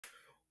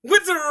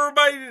What's up,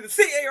 everybody? The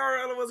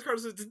CARL was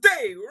Carson.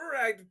 Today we're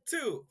reacting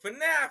to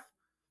FNAF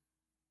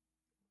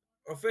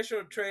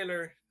official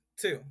trailer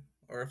 2,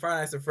 or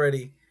Five Nights at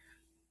Freddy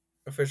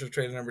official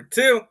trailer number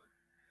 2.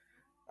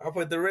 I'll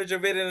put the original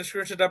video in the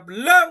description down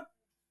below.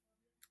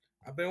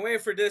 I've been waiting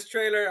for this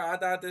trailer. I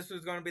thought this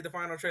was going to be the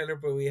final trailer,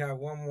 but we have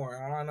one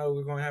more. I don't know if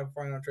we're going to have a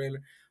final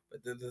trailer,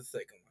 but this is the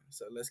second one.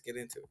 So let's get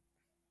into it.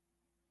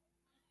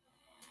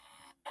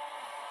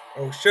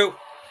 Oh, shoot.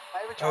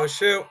 Oh,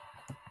 shoot.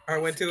 I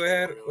went too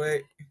ahead.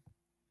 Wait.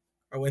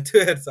 I went too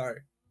ahead. Sorry.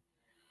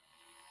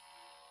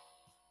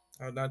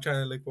 I'm not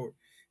trying to look forward.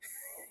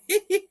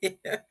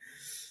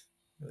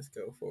 Let's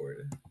go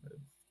forward.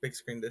 Big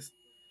screen this.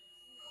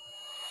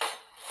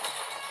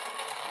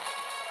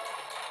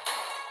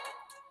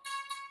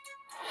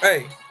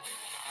 Hey.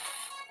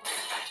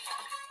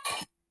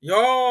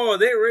 Yo,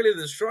 they're really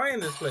destroying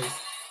this place.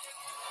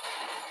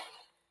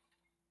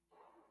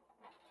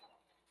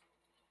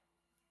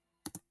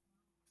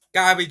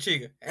 Gotta be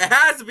Chica. It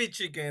has to be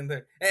Chica in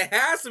there. It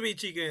has to be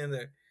Chica in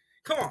there.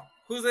 Come on.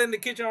 Who's in the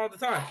kitchen all the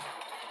time?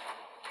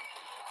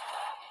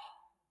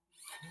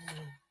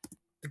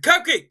 The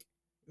cupcake.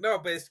 No,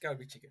 but it's gotta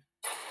be Chica.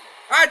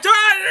 I told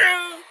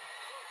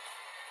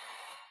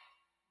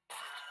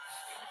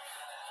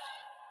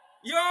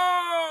you!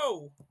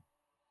 Yo!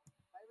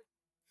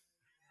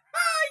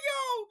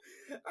 Yo!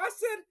 I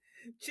said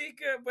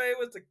Chica, but it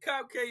was the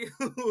cupcake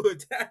who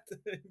attacked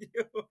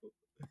you.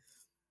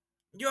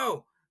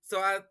 Yo! So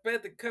I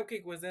bet the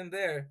cupcake was in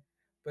there,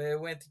 but it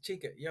went to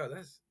Chica. Yo,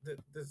 that's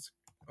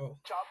oh.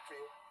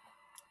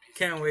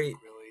 Can't wait.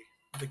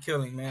 The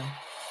killing, man.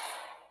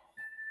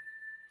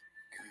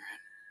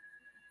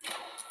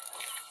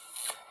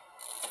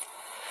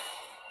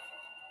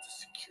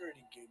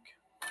 Security gig.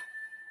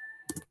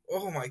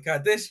 Oh my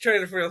god, this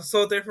trailer feels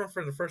so different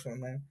from the first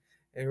one, man.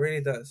 It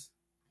really does.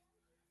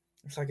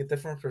 It's like a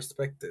different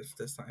perspective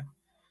this time.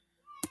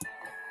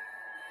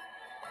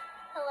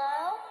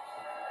 Hello?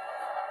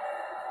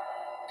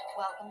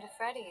 Welcome to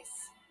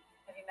Freddy's.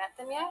 Have you met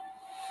them yet?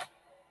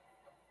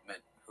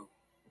 Met who?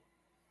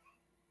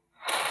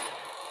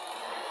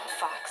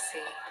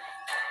 Foxy,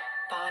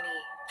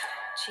 Bonnie,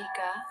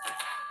 Chica,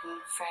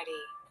 and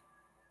Freddy.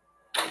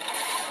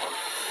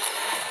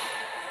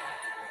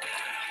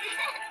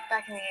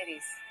 Back in the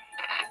 80s.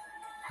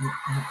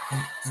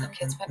 Some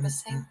kids went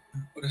missing.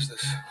 What is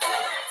this?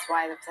 That's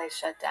why the place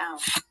shut down.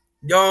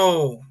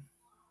 Yo!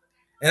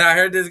 And I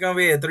heard this is gonna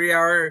be a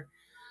 3-hour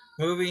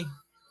movie.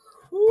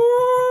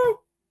 Woo!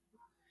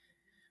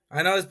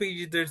 I know it's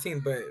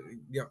PG-13, but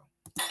yo.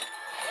 The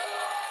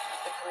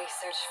police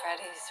searched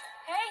Freddy's.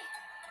 Hey!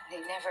 They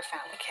never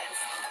found the kids.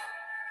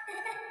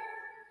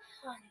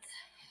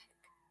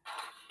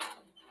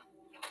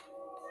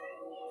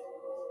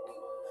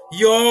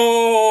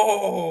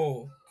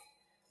 Yo!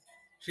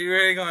 She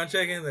really gonna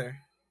check in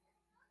there.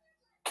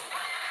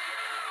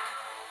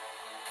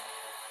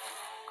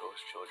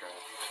 Ghost children.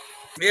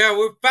 Yeah,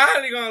 we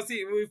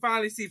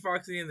finally see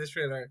Foxy in this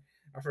trailer.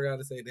 I forgot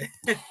to say that.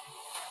 Possessing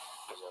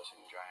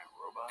giant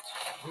robots.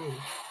 Ooh.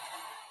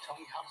 Tell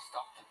me how to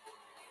stop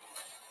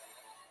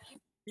them.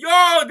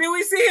 Yo, did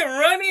we see him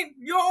running?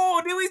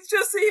 Yo, did we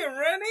just see him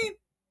running?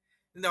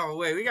 No,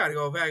 wait, we gotta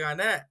go back on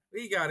that.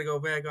 We gotta go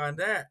back on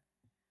that.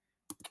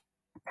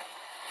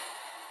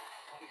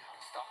 Tell me how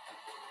to stop them.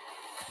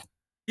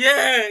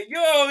 Yeah,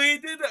 yo, he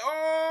did that.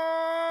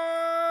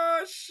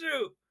 Oh,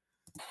 shoot.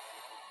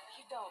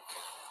 You don't.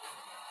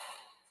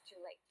 It's too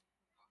late.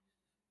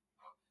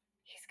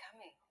 He's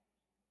coming.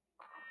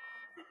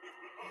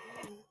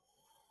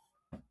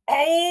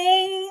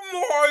 Oh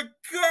my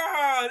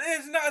god,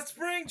 it's not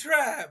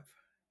Springtrap.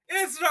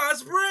 It's not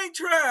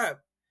Springtrap.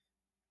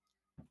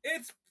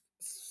 It's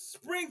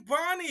Spring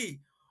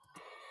Bonnie.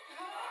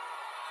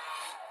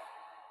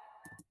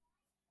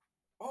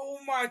 Oh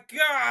my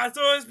god,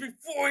 so it's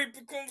before he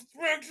becomes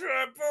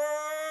Springtrap.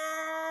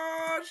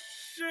 Oh,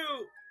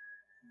 shoot.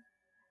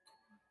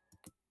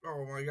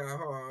 Oh my god,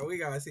 hold on. We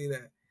gotta see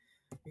that.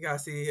 We gotta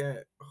see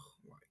that. Oh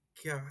my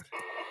god.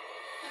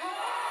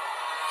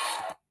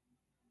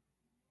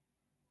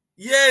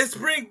 Yes,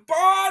 Spring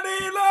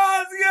Bonnie,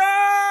 let's go!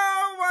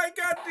 Oh my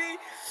god,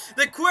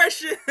 the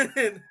question.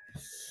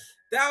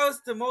 That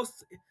was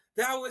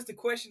the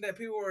question that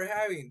people were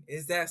having.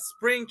 Is that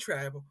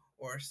Springtrap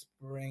or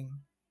Spring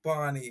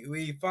Bonnie?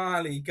 We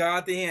finally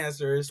got the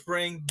answer.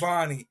 Spring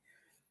Bonnie.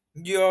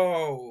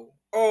 Yo.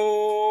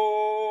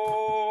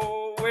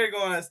 Oh,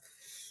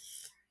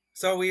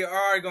 so we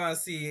are gonna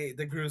see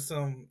the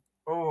gruesome.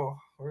 Oh,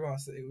 we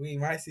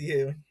might see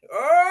him.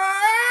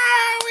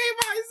 Oh, we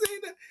might see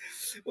that.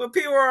 When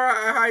people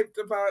are hyped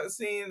about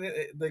seeing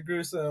the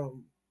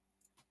gruesome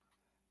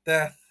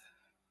death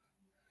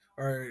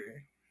or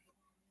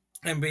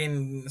and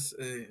being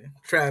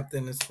trapped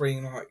in a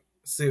spring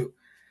suit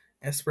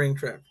and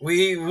Springtrap,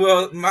 we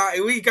might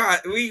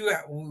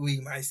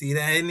see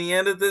that in the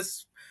end of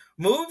this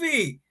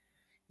movie.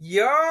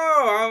 Yo,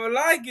 I'm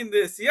liking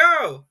this.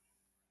 Yo,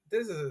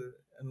 this is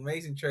an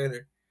amazing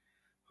trailer.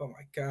 Oh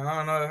my god, I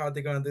don't know how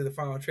they're gonna do the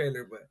final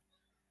trailer, but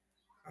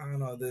I don't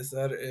know this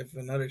other if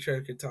another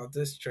trailer could top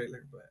this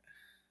trailer, but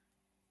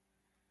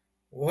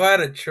what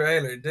a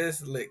trailer!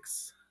 This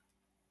looks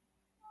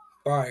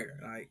fire.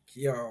 Like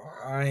yo,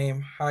 I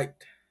am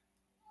hyped.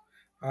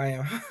 I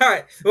am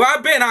hyped. Well,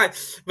 I've been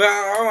hyped, but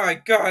oh my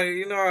god,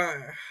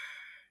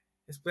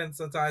 it's been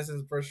some time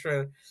since the first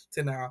trailer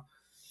to now.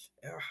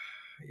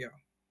 Yeah,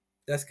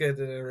 that's good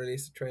that they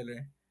released the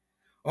trailer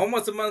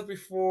almost a month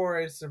before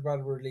it's about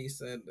to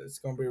release, and it's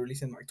gonna be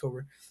released in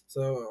October.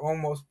 So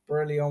almost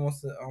barely,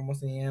 almost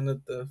the end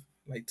of the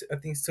I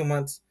think it's 2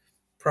 months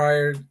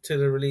prior to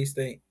the release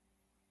date,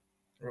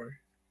 or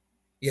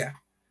yeah,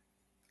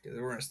 because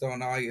we're still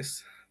on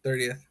August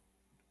 30th.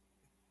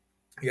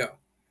 Yo,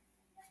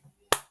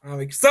 I'm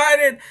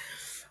excited.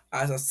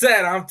 As I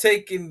said, I'm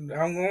taking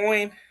all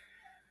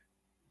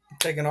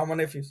my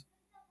nephews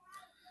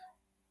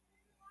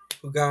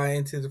who got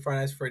into the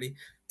Finance Freddy,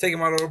 taking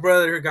my little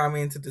brother who got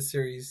me into the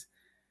series.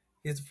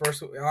 He's the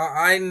first.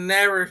 I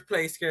never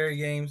play scary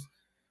games,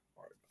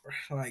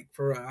 like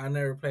for real. I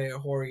never play a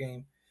horror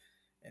game,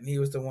 and he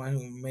was the one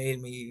who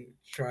made me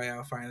try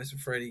out Finance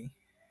Freddy.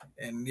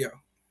 And yo,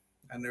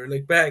 I never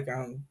looked back.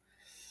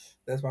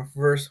 That's my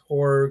first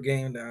horror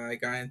game that I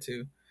got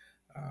into.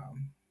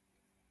 Um,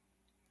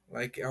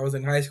 like I was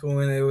in high school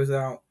when it was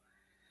out.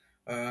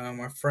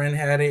 My friend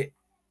had it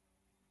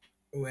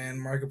when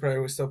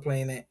Markiplier was still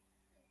playing it.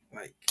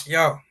 Like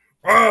yo,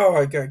 oh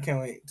my god, I can't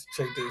wait to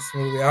check this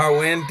movie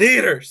out in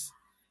theaters.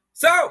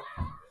 So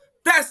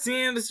that's the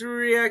end of this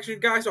reaction,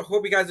 guys. I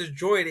hope you guys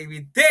enjoyed it. If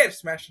you did,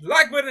 smash the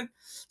like button,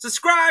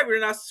 subscribe if you're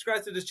not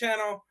subscribed to this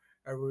channel.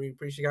 I really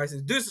appreciate you guys who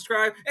do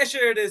subscribe and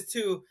share this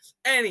to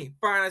any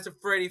Five Nights at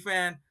Freddy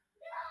fan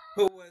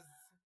who was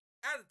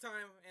at the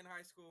time in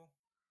high school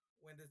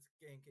when this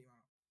game came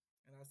out.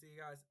 And I'll see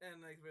you guys in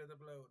the next video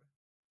upload.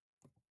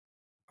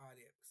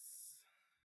 Adios.